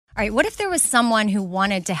All right, what if there was someone who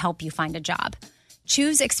wanted to help you find a job?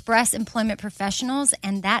 Choose Express Employment Professionals,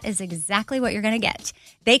 and that is exactly what you're going to get.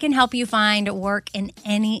 They can help you find work in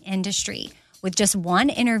any industry. With just one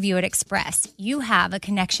interview at Express, you have a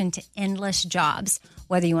connection to endless jobs.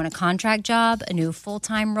 Whether you want a contract job, a new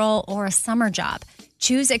full-time role, or a summer job,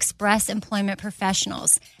 choose Express Employment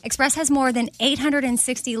Professionals. Express has more than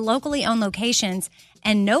 860 locally owned locations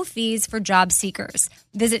and no fees for job seekers.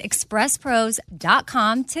 Visit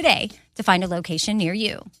expresspros.com today to find a location near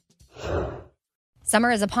you. Summer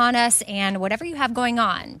is upon us, and whatever you have going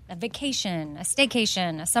on, a vacation, a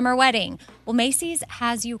staycation, a summer wedding, well, Macy's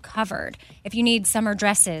has you covered. If you need summer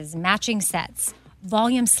dresses, matching sets,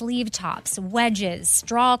 volume sleeve tops, wedges,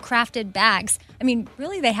 straw-crafted bags,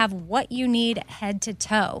 really they have what you need head to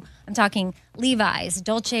toe. I'm talking Levi's,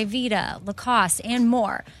 Dolce Vita, Lacoste, and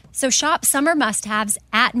more. So shop summer must-haves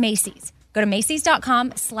at Macy's. Go to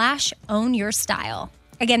Macys.com/ownyourstyle.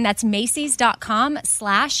 Again, that's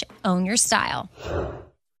Macys.com/ownyourstyle.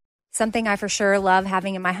 Something I for sure love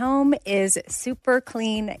having in my home is super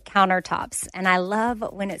clean countertops, and I love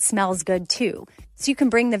when it smells good too. So you can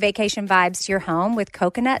bring the vacation vibes to your home with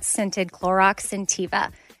coconut-scented Clorox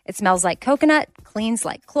Scentiva. It smells like coconut, cleans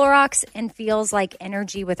like Clorox, and feels like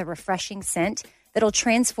energy with a refreshing scent that'll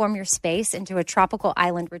transform your space into a tropical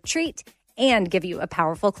island retreat and give you a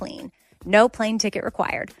powerful clean. No plane ticket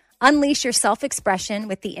required. Unleash your self-expression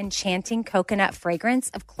with the enchanting coconut fragrance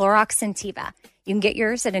of Clorox Scentiva. You can get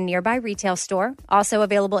yours at a nearby retail store, also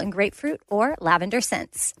available in grapefruit or lavender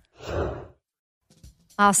scents.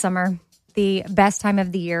 Summer, the best time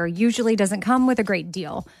of the year, usually doesn't come with a great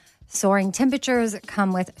deal. Soaring temperatures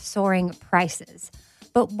come with soaring prices.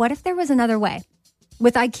 But what if there was another way?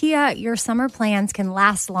 With IKEA, your summer plans can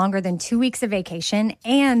last longer than 2 weeks of vacation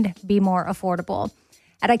and be more affordable.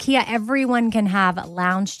 At IKEA, everyone can have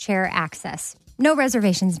lounge chair access. No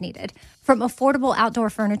reservations needed. From affordable outdoor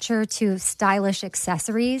furniture to stylish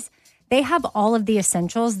accessories, they have all of the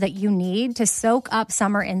essentials that you need to soak up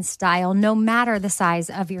summer in style, no matter the size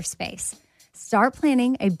of your space. Start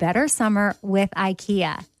planning a better summer with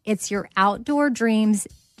IKEA. It's your outdoor dreams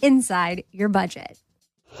inside your budget.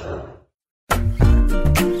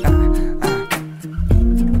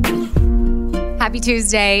 Happy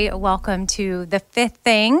Tuesday. Welcome to The Fifth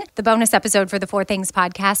Thing, the bonus episode for the Four Things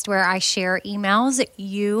podcast where I share emails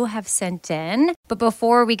you have sent in. But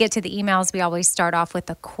before we get to the emails, we always start off with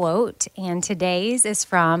a quote. And today's is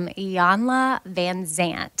from Iyanla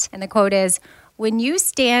Vanzant. And the quote is, "When you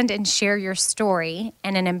stand and share your story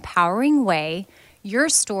in an empowering way, your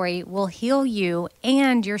story will heal you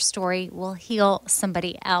and your story will heal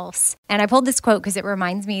somebody else." And I pulled this quote because it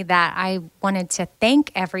reminds me that I wanted to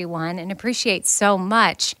thank everyone and appreciate so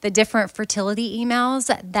much the different fertility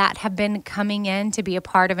emails that have been coming in to be a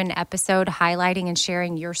part of an episode highlighting and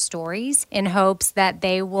sharing your stories in hopes that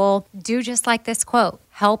they will do just like this quote.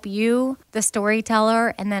 Help you, the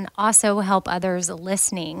storyteller, and then also help others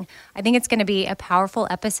listening. I think it's going to be a powerful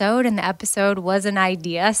episode, and the episode was an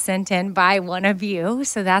idea sent in by one of you,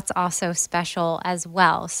 so that's also special as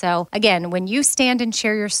well. So again, when you stand and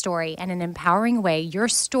share your story in an empowering way, your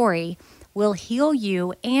story will heal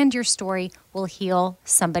you and your story will heal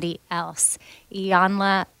somebody else.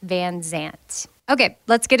 Iyanla Vanzant. Okay,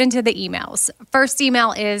 let's get into the emails. First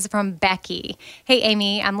email is from Becky. "Hey,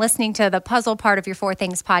 Amy, I'm listening to the puzzle part of your Four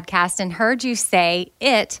Things podcast and heard you say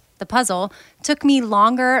the puzzle, took me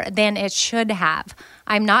longer than it should have.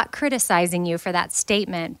 I'm not criticizing you for that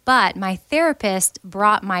statement, but my therapist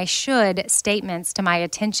brought my should statements to my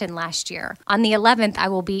attention last year. On the 11th, I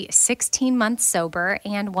will be 16 months sober,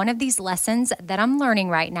 and one of these lessons that I'm learning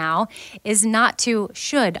right now is not to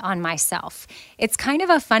should on myself. It's kind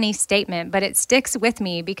of a funny statement, but it sticks with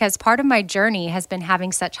me because part of my journey has been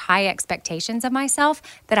having such high expectations of myself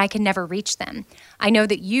that I can never reach them. I know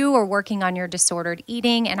that you are working on your disordered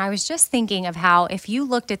eating, and I was just thinking of how if you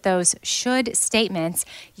looked at those should statements,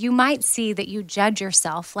 you might see that you judge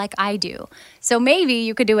yourself like I do. So maybe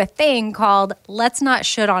you could do a thing called let's not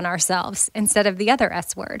should on ourselves instead of the other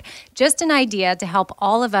S word. Just an idea to help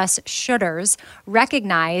all of us shoulders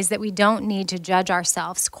recognize that we don't need to judge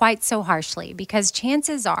ourselves quite so harshly because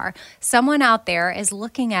chances are someone out there is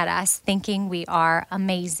looking at us thinking we are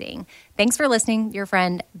amazing. Thanks for listening, your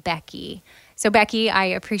friend Becky." So Becky, I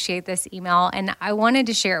appreciate this email and I wanted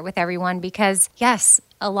to share it with everyone because yes,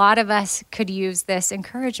 a lot of us could use this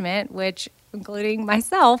encouragement, which including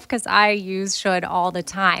myself, because I use should all the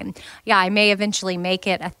time. Yeah, I may eventually make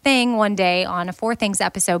it a thing one day on a Four Things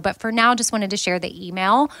episode, but for now, just wanted to share the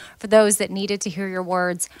email for those that needed to hear your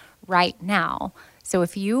words right now. So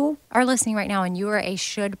if you are listening right now and you are a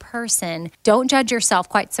should person, don't judge yourself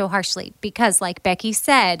quite so harshly because like Becky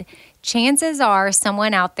said, chances are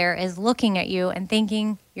someone out there is looking at you and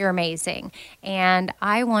thinking you're amazing. And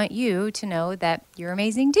I want you to know that you're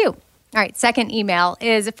amazing too. All right, second email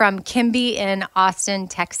is from Kimby in Austin,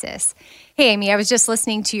 Texas. Hey, Amy, I was just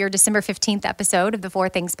listening to your December 15th episode of the Four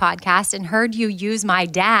Things podcast and heard you use my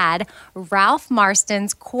dad, Ralph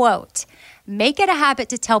Marston's quote, "Make it a habit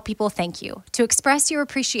to tell people thank you, to express your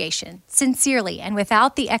appreciation, sincerely and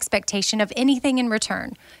without the expectation of anything in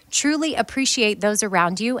return. Truly appreciate those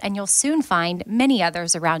around you and you'll soon find many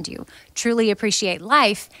others around you. Truly appreciate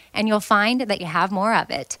life and you'll find that you have more of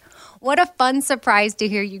it." What a fun surprise to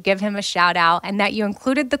hear you give him a shout out and that you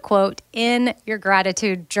included the quote in your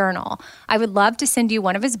gratitude journal. I would love to send you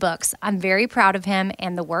one of his books. I'm very proud of him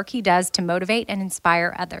and the work he does to motivate and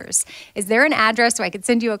inspire others. Is there an address where I could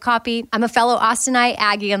send you a copy? I'm a fellow Austinite,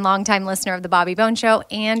 Aggie, and longtime listener of the Bobby Bone Show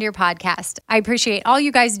and your podcast. I appreciate all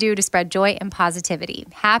you guys do to spread joy and positivity.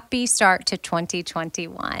 Happy start to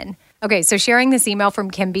 2021. Okay, so sharing this email from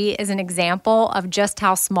Kimby is an example of just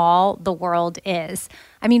how small the world is.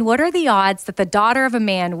 I mean, what are the odds that the daughter of a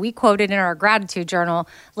man we quoted in our gratitude journal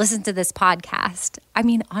listened to this podcast? I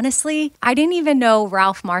mean, honestly, I didn't even know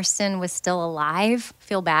Ralph Marston was still alive.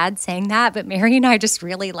 Feel bad saying that, but Mary and I just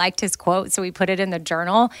really liked his quote, so we put it in the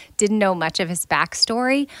journal. Didn't know much of his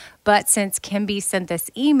backstory, but since Kimby sent this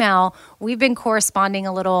email, we've been corresponding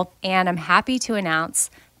a little, and I'm happy to announce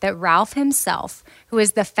that Ralph himself, who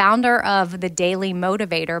is the founder of The Daily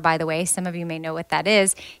Motivator, by the way, some of you may know what that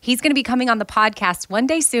is, he's going to be coming on the podcast one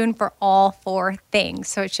day soon for all four things.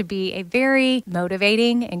 So it should be a very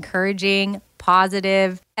motivating, encouraging,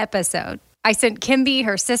 positive episode. I sent Kimby,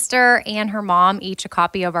 her sister, and her mom each a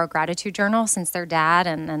copy of our gratitude journal since their dad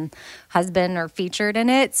and husband are featured in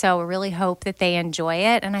it. So I really hope that they enjoy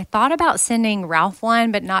it. And I thought about sending Ralph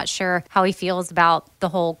one, but not sure how he feels about the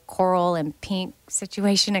whole coral and pink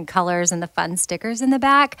situation and colors and the fun stickers in the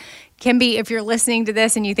back. Kimby, if you're listening to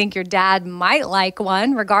this and you think your dad might like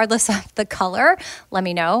one, regardless of the color, let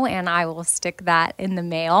me know and I will stick that in the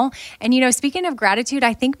mail. And, speaking of gratitude,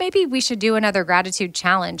 I think maybe we should do another gratitude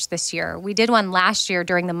challenge this year. We did one last year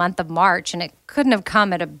during the month of March and it couldn't have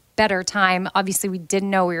come at a better time. Obviously, we didn't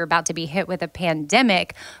know we were about to be hit with a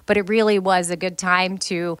pandemic, but it really was a good time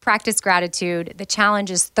to practice gratitude. The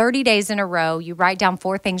challenge is 30 days in a row. You write down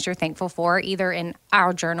 4 things you're thankful for, either in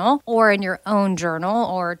our journal or in your own journal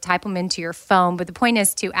or type them into your phone. But the point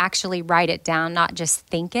is to actually write it down, not just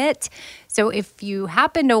think it. So if you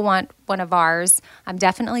happen to want one of ours, I'm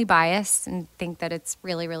definitely biased and think that it's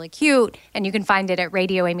really, really cute. And you can find it at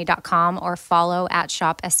radioamy.com or follow at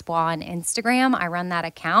Shop Espoir on Instagram. I run that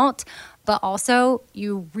account. But also,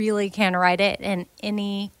 you really can write it in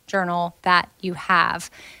any journal that you have.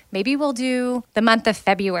 Maybe we'll do the month of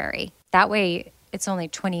February. That way, it's only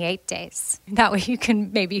 28 days. That way you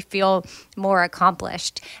can maybe feel more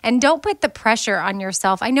accomplished. And don't put the pressure on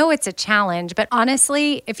yourself. I know it's a challenge, but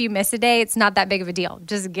honestly, if you miss a day, it's not that big of a deal.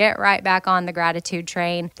 Just get right back on the gratitude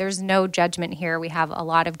train. There's no judgment here. We have a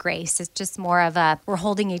lot of grace. It's just more of a we're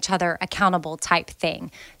holding each other accountable type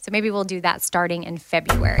thing. So maybe we'll do that starting in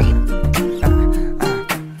February.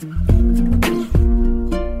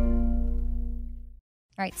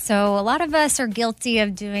 All right, so a lot of us are guilty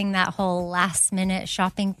of doing that whole last-minute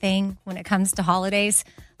shopping thing when it comes to holidays,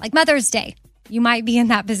 like Mother's Day. You might be in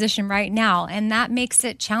that position right now, and that makes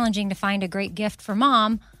it challenging to find a great gift for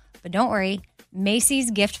mom. But don't worry,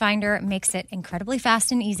 Macy's Gift Finder makes it incredibly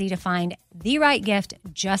fast and easy to find the right gift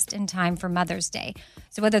just in time for Mother's Day.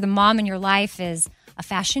 So whether the mom in your life is a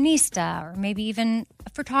fashionista or maybe even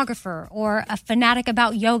a photographer or a fanatic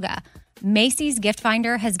about yoga, Macy's Gift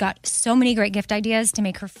Finder has got so many great gift ideas to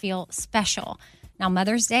make her feel special. Now,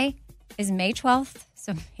 Mother's Day is May 12th,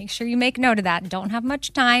 so make sure you make note of that. Don't have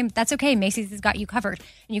much time. That's okay. Macy's has got you covered.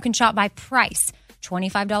 And you can shop by price,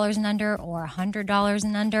 $25 and under or $100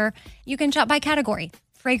 and under. You can shop by category,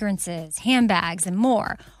 fragrances, handbags, and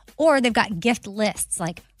more. Or they've got gift lists,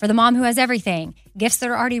 like for the mom who has everything, gifts that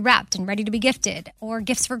are already wrapped and ready to be gifted, or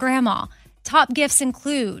gifts for grandma. Top gifts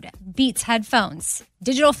include Beats headphones,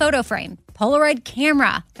 digital photo frame, Polaroid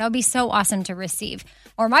camera. That would be so awesome to receive.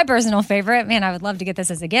 Or my personal favorite, man, I would love to get this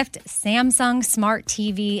as a gift, Samsung Smart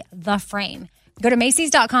TV, The Frame. Go to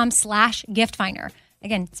Macys.com/gift finder.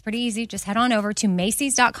 Again, it's pretty easy. Just head on over to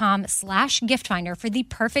Macys.com/gift finder for the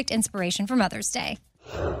perfect inspiration for Mother's Day.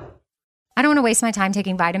 I don't want to waste my time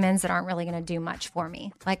taking vitamins that aren't really going to do much for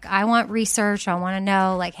me. I want research. I want to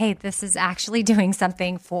know, hey, this is actually doing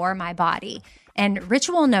something for my body. And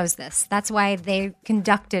Ritual knows this. That's why they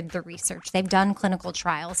conducted the research. They've done clinical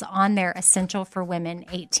trials on their Essential for Women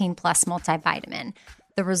 18 Plus multivitamin.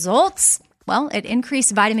 The results? Well, it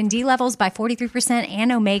increased vitamin D levels by 43%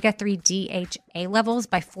 and omega-3 DHA levels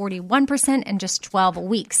by 41% in just 12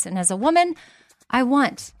 weeks. And as a woman, I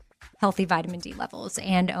want healthy vitamin D levels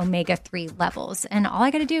and omega-3 levels. And all I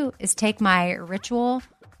got to do is take my Ritual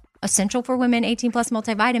Essential for Women 18 Plus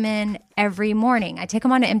multivitamin every morning. I take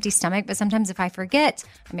them on an empty stomach, but sometimes if I forget,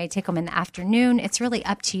 I may take them in the afternoon. It's really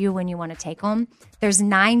up to you when you want to take them. There's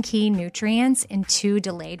 9 key nutrients in 2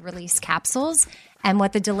 delayed release capsules. And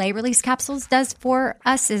what the delayed release capsules does for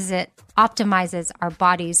us is it optimizes our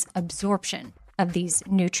body's absorption of these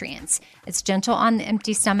nutrients. It's gentle on the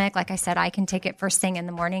empty stomach. Like I said, I can take it first thing in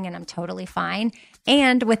the morning and I'm totally fine.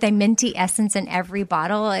 And with a minty essence in every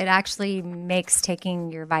bottle, it actually makes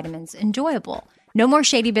taking your vitamins enjoyable. No more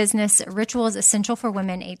shady business. Ritual's Essential for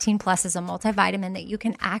Women 18 Plus is a multivitamin that you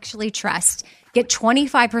can actually trust. Get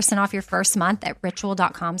 25% off your first month at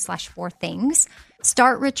ritual.com/4things.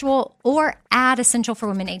 Start Ritual or add Essential for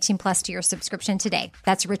Women 18 Plus to your subscription today.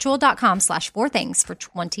 That's ritual.com/4things for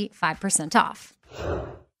 25% off.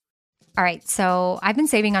 All right, so I've been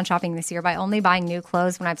saving on shopping this year by only buying new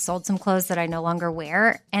clothes when I've sold some clothes that I no longer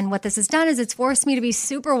wear. And what this has done is it's forced me to be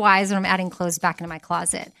super wise when I'm adding clothes back into my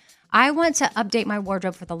closet. I want to update my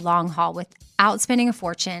wardrobe for the long haul without spending a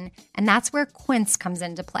fortune, and that's where Quince comes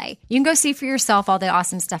into play. You can go see for yourself all the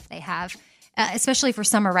awesome stuff they have. Especially for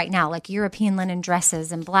summer right now, like European linen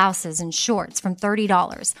dresses and blouses and shorts from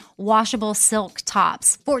 $30, washable silk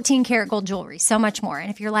tops, 14 karat gold jewelry, so much more.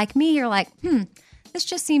 And if you're like me, you're like, this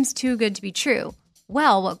just seems too good to be true.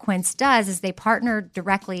 Well, what Quince does is they partner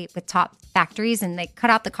directly with top factories and they cut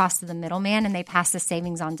out the cost of the middleman and they pass the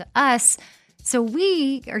savings on to us. So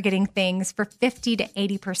we are getting things for 50 to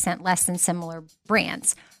 80% less than similar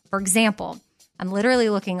brands. For example, I'm literally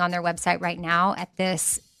looking on their website right now at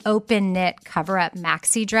this open knit cover-up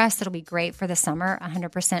maxi dress that'll be great for the summer,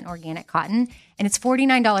 100% organic cotton, and it's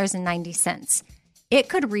 $49.90. It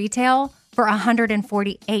could retail for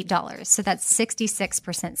 $148, so that's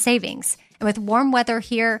 66% savings. And with warm weather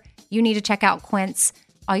here, you need to check out Quince.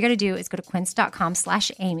 All you got to do is go to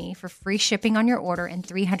quince.com/Amy for free shipping on your order and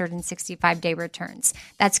 365-day returns.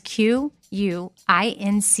 That's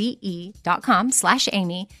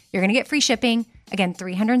QUINCE.com/Amy. You're going to get free shipping. Again,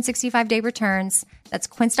 365-day returns. That's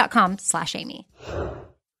quince.com/Amy.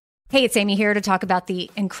 Hey, it's Amy here to talk about the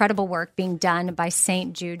incredible work being done by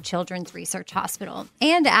St. Jude Children's Research Hospital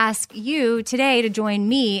and to ask you today to join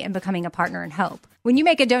me in becoming a partner in hope. When you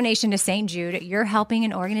make a donation to St. Jude, you're helping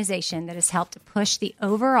an organization that has helped push the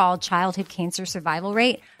overall childhood cancer survival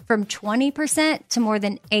rate from 20% to more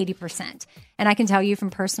than 80%. And I can tell you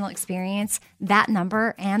from personal experience, that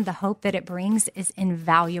number and the hope that it brings is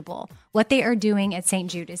invaluable. What they are doing at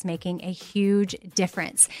St. Jude is making a huge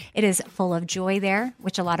difference. It is full of joy there,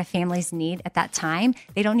 which a lot of families need at that time.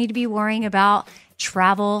 They don't need to be worrying about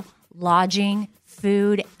travel, lodging,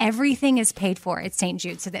 food. Everything is paid for at St.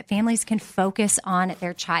 Jude so that families can focus on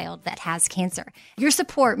their child that has cancer. Your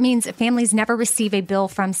support means families never receive a bill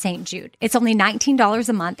from St. Jude. It's only $19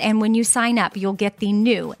 a month, and when you sign up, you'll get the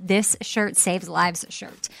new This Shirt Saves Lives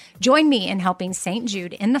shirt. Join me in helping St.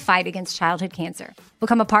 Jude in the fight against childhood cancer.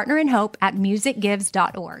 Become a partner in hope at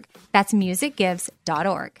musicgives.org. That's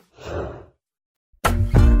musicgives.org.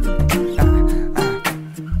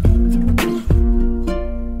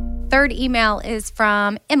 Third email is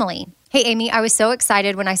from Emily. Hey, Amy, I was so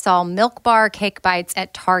excited when I saw Milk Bar Cake Bites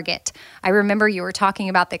at Target. I remember you were talking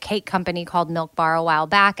about the cake company called Milk Bar a while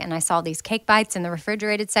back, and I saw these cake bites in the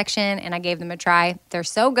refrigerated section, and I gave them a try. They're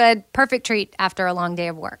so good. Perfect treat after a long day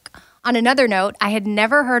of work. On another note, I had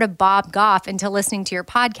never heard of Bob Goff until listening to your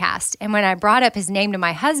podcast. And when I brought up his name to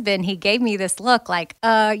my husband, he gave me this look like,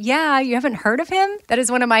 yeah, you haven't heard of him? That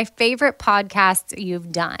is one of my favorite podcasts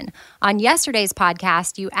you've done. On yesterday's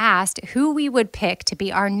podcast, you asked who we would pick to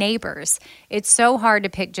be our neighbors. It's so hard to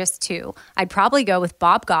pick just two. I'd probably go with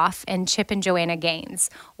Bob Goff and Chip and Joanna Gaines.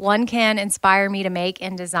 One can inspire me to make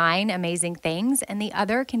and design amazing things, and the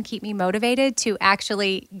other can keep me motivated to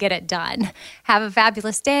actually get it done. Have a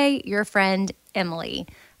fabulous day. Your friend, Emily.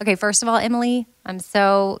 Okay, first of all, Emily, I'm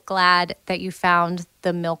so glad that you found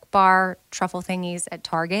the Milk Bar truffle thingies at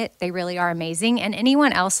Target. They really are amazing. And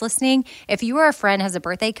anyone else listening, if you or a friend has a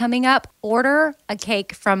birthday coming up, order a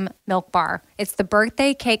cake from Milk Bar. It's the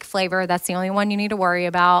birthday cake flavor. That's the only one you need to worry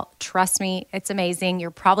about. Trust me, it's amazing. You're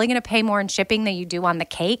probably going to pay more in shipping than you do on the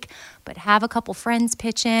cake, but have a couple friends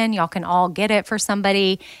pitch in. Y'all can all get it for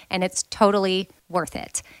somebody, and it's totally worth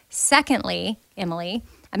it. Secondly, Emily,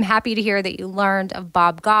 I'm happy to hear that you learned of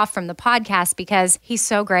Bob Goff from the podcast because he's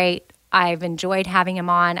so great. I've enjoyed having him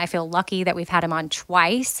on. I feel lucky that we've had him on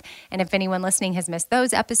twice. And if anyone listening has missed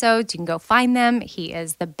those episodes, you can go find them. He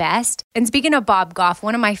is the best. And speaking of Bob Goff,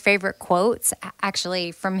 one of my favorite quotes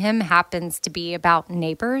actually from him happens to be about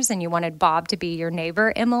neighbors, and you wanted Bob to be your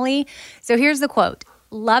neighbor, Emily. So here's the quote.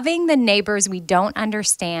 Loving the neighbors we don't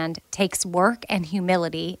understand takes work and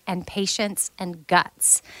humility and patience and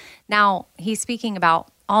guts. Now, he's speaking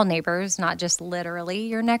about all neighbors, not just literally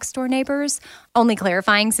your next door neighbors. Only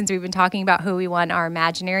clarifying since we've been talking about who we want our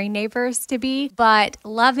imaginary neighbors to be. But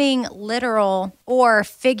loving literal or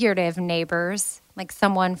figurative neighbors, like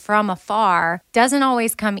someone from afar, doesn't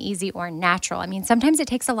always come easy or natural. I mean, sometimes it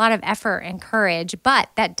takes a lot of effort and courage, but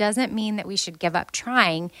that doesn't mean that we should give up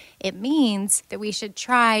trying. It means that we should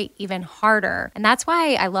try even harder. And that's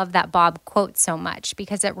why I love that Bob quote so much,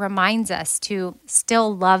 because it reminds us to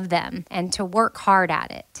still love them and to work hard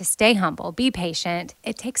at it, to stay humble, be patient.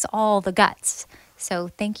 It takes all the guts. So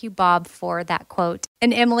thank you, Bob, for that quote.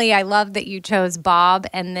 And Emily, I love that you chose Bob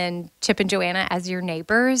and then Chip and Joanna as your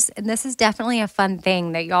neighbors. And this is definitely a fun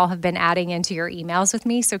thing that y'all have been adding into your emails with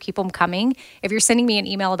me, so keep them coming. If you're sending me an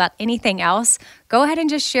email about anything else, go ahead and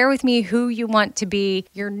just share with me who you want to be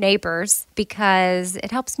your neighbors, because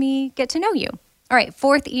it helps me get to know you. All right,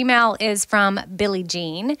 fourth email is from Billie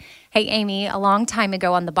Jean. Hey, Amy, a long time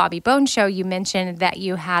ago on the Bobby Bones Show, you mentioned that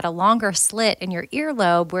you had a longer slit in your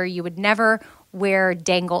earlobe where you would never wear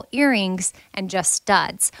dangle earrings and just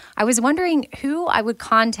studs. I was wondering who I would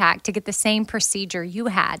contact to get the same procedure you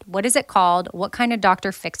had. What is it called? What kind of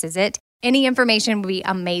doctor fixes it? Any information would be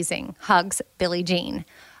amazing. Hugs, Billie Jean.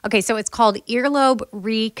 Okay, so it's called earlobe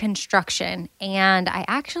reconstruction, and I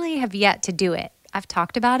actually have yet to do it. I've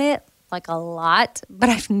talked about it like a lot, but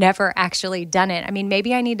I've never actually done it. I mean,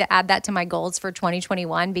 maybe I need to add that to my goals for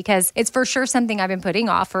 2021, because it's for sure something I've been putting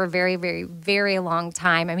off for a very, very, very long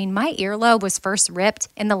time. I mean, my earlobe was first ripped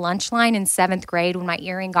in the lunch line in 7th grade when my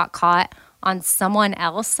earring got caught on someone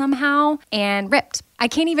else somehow and ripped. I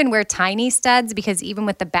can't even wear tiny studs because even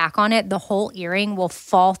with the back on it, the whole earring will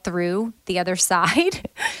fall through the other side.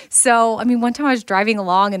 So, I mean, one time I was driving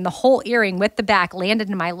along and the whole earring with the back landed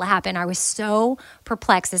in my lap, and I was so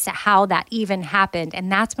perplexed as to how that even happened.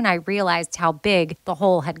 And that's when I realized how big the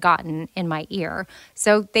hole had gotten in my ear.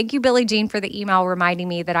 So thank you, Billie Jean, for the email reminding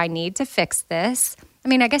me that I need to fix this. I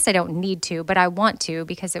mean, I guess I don't need to, but I want to,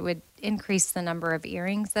 because it would increase the number of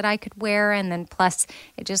earrings that I could wear. And then plus,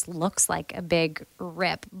 it just looks like a big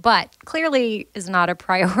rip, but clearly is not a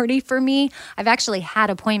priority for me. I've actually had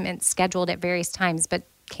appointments scheduled at various times, but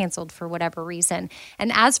canceled for whatever reason.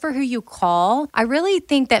 And as for who you call, I really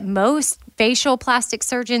think that most facial plastic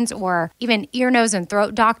surgeons or even ear, nose, and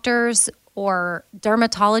throat doctors or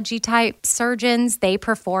dermatology type surgeons, they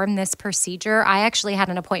perform this procedure. I actually had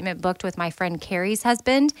an appointment booked with my friend Carrie's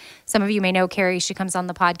husband. Some of you may know Carrie. She comes on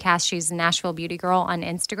the podcast. She's a Nashville Beauty Girl on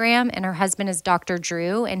Instagram, and her husband is Dr.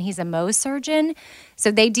 Drew, and he's a Mohs surgeon.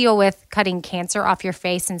 So they deal with cutting cancer off your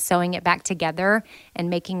face and sewing it back together and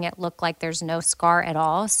making it look like there's no scar at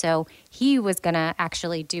all. So he was going to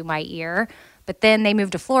actually do my ear. But then they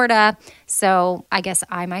moved to Florida, so I guess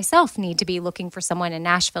I myself need to be looking for someone in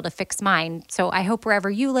Nashville to fix mine. So I hope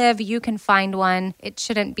wherever you live, you can find one. It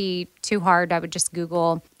shouldn't be too hard. I would just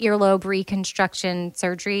Google earlobe reconstruction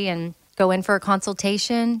surgery and go in for a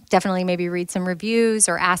consultation. Definitely maybe read some reviews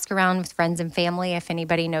or ask around with friends and family if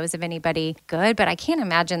anybody knows of anybody good. But I can't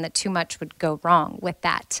imagine that too much would go wrong with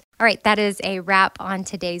that. All right, that is a wrap on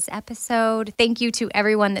today's episode. Thank you to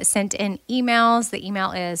everyone that sent in emails. The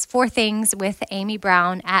email is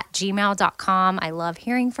 4thingswithamybrown@gmail.com. I love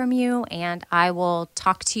hearing from you, and I will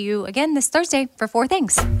talk to you again this Thursday for 4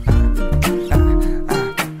 Things.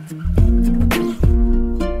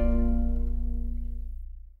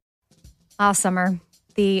 Summer,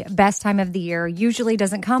 the best time of the year, usually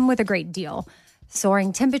doesn't come with a great deal.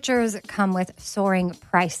 Soaring temperatures come with soaring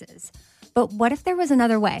prices. But what if there was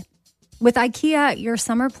another way? With IKEA, your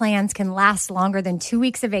summer plans can last longer than 2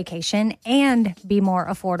 weeks of vacation and be more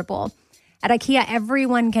affordable. At IKEA,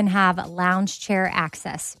 everyone can have lounge chair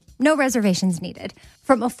access. No reservations needed.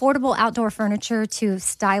 From affordable outdoor furniture to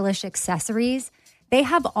stylish accessories, they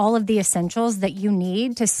have all of the essentials that you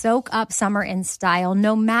need to soak up summer in style,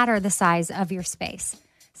 no matter the size of your space.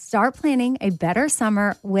 Start planning a better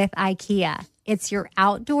summer with IKEA. It's your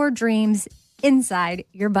outdoor dreams inside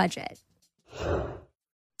your budget. All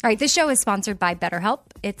right, this show is sponsored by BetterHelp.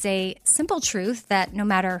 It's a simple truth that no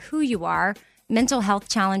matter who you are, mental health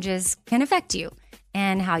challenges can affect you,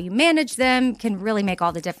 and how you manage them can really make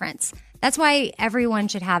all the difference. That's why everyone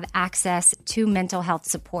should have access to mental health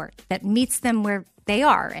support that meets them where they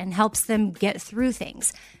are and helps them get through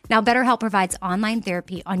things. Now, BetterHelp provides online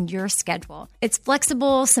therapy on your schedule. It's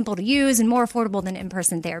flexible, simple to use, and more affordable than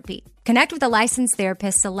in-person therapy. Connect with a licensed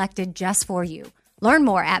therapist selected just for you. Learn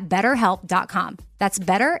more at BetterHelp.com. That's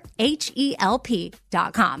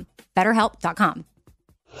BetterHelp.com. BetterHelp.com.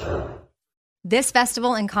 This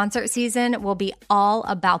festival and concert season will be all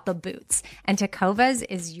about the boots, and Tecovas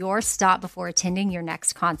is your stop before attending your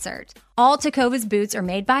next concert. All Tecovas boots are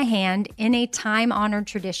made by hand in a time-honored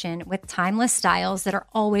tradition with timeless styles that are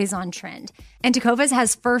always on trend. And Tecovas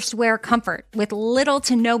has first wear comfort with little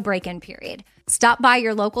to no break-in period. Stop by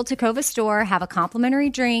your local Tecovas store, have a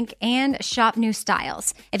complimentary drink, and shop new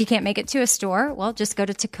styles. If you can't make it to a store, well, just go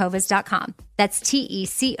to tecovas.com. That's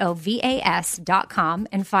TECOVAS.com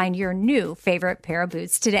and find your new favorite pair of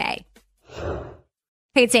boots today.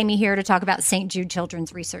 Hey, it's Amy here to talk about St. Jude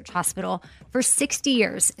Children's Research Hospital. For 60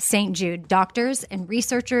 years, St. Jude doctors and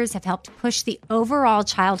researchers have helped push the overall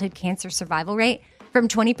childhood cancer survival rate from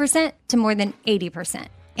 20% to more than 80%.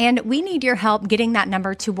 And we need your help getting that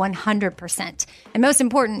number to 100%. And most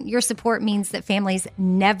important, your support means that families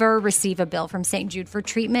never receive a bill from St. Jude for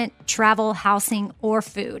treatment, travel, housing, or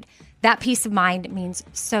food. That peace of mind means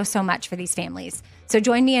so much for these families. So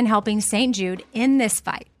join me in helping St. Jude in this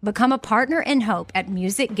fight. Become a partner in hope at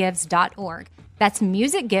musicgives.org. That's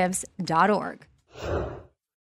musicgives.org.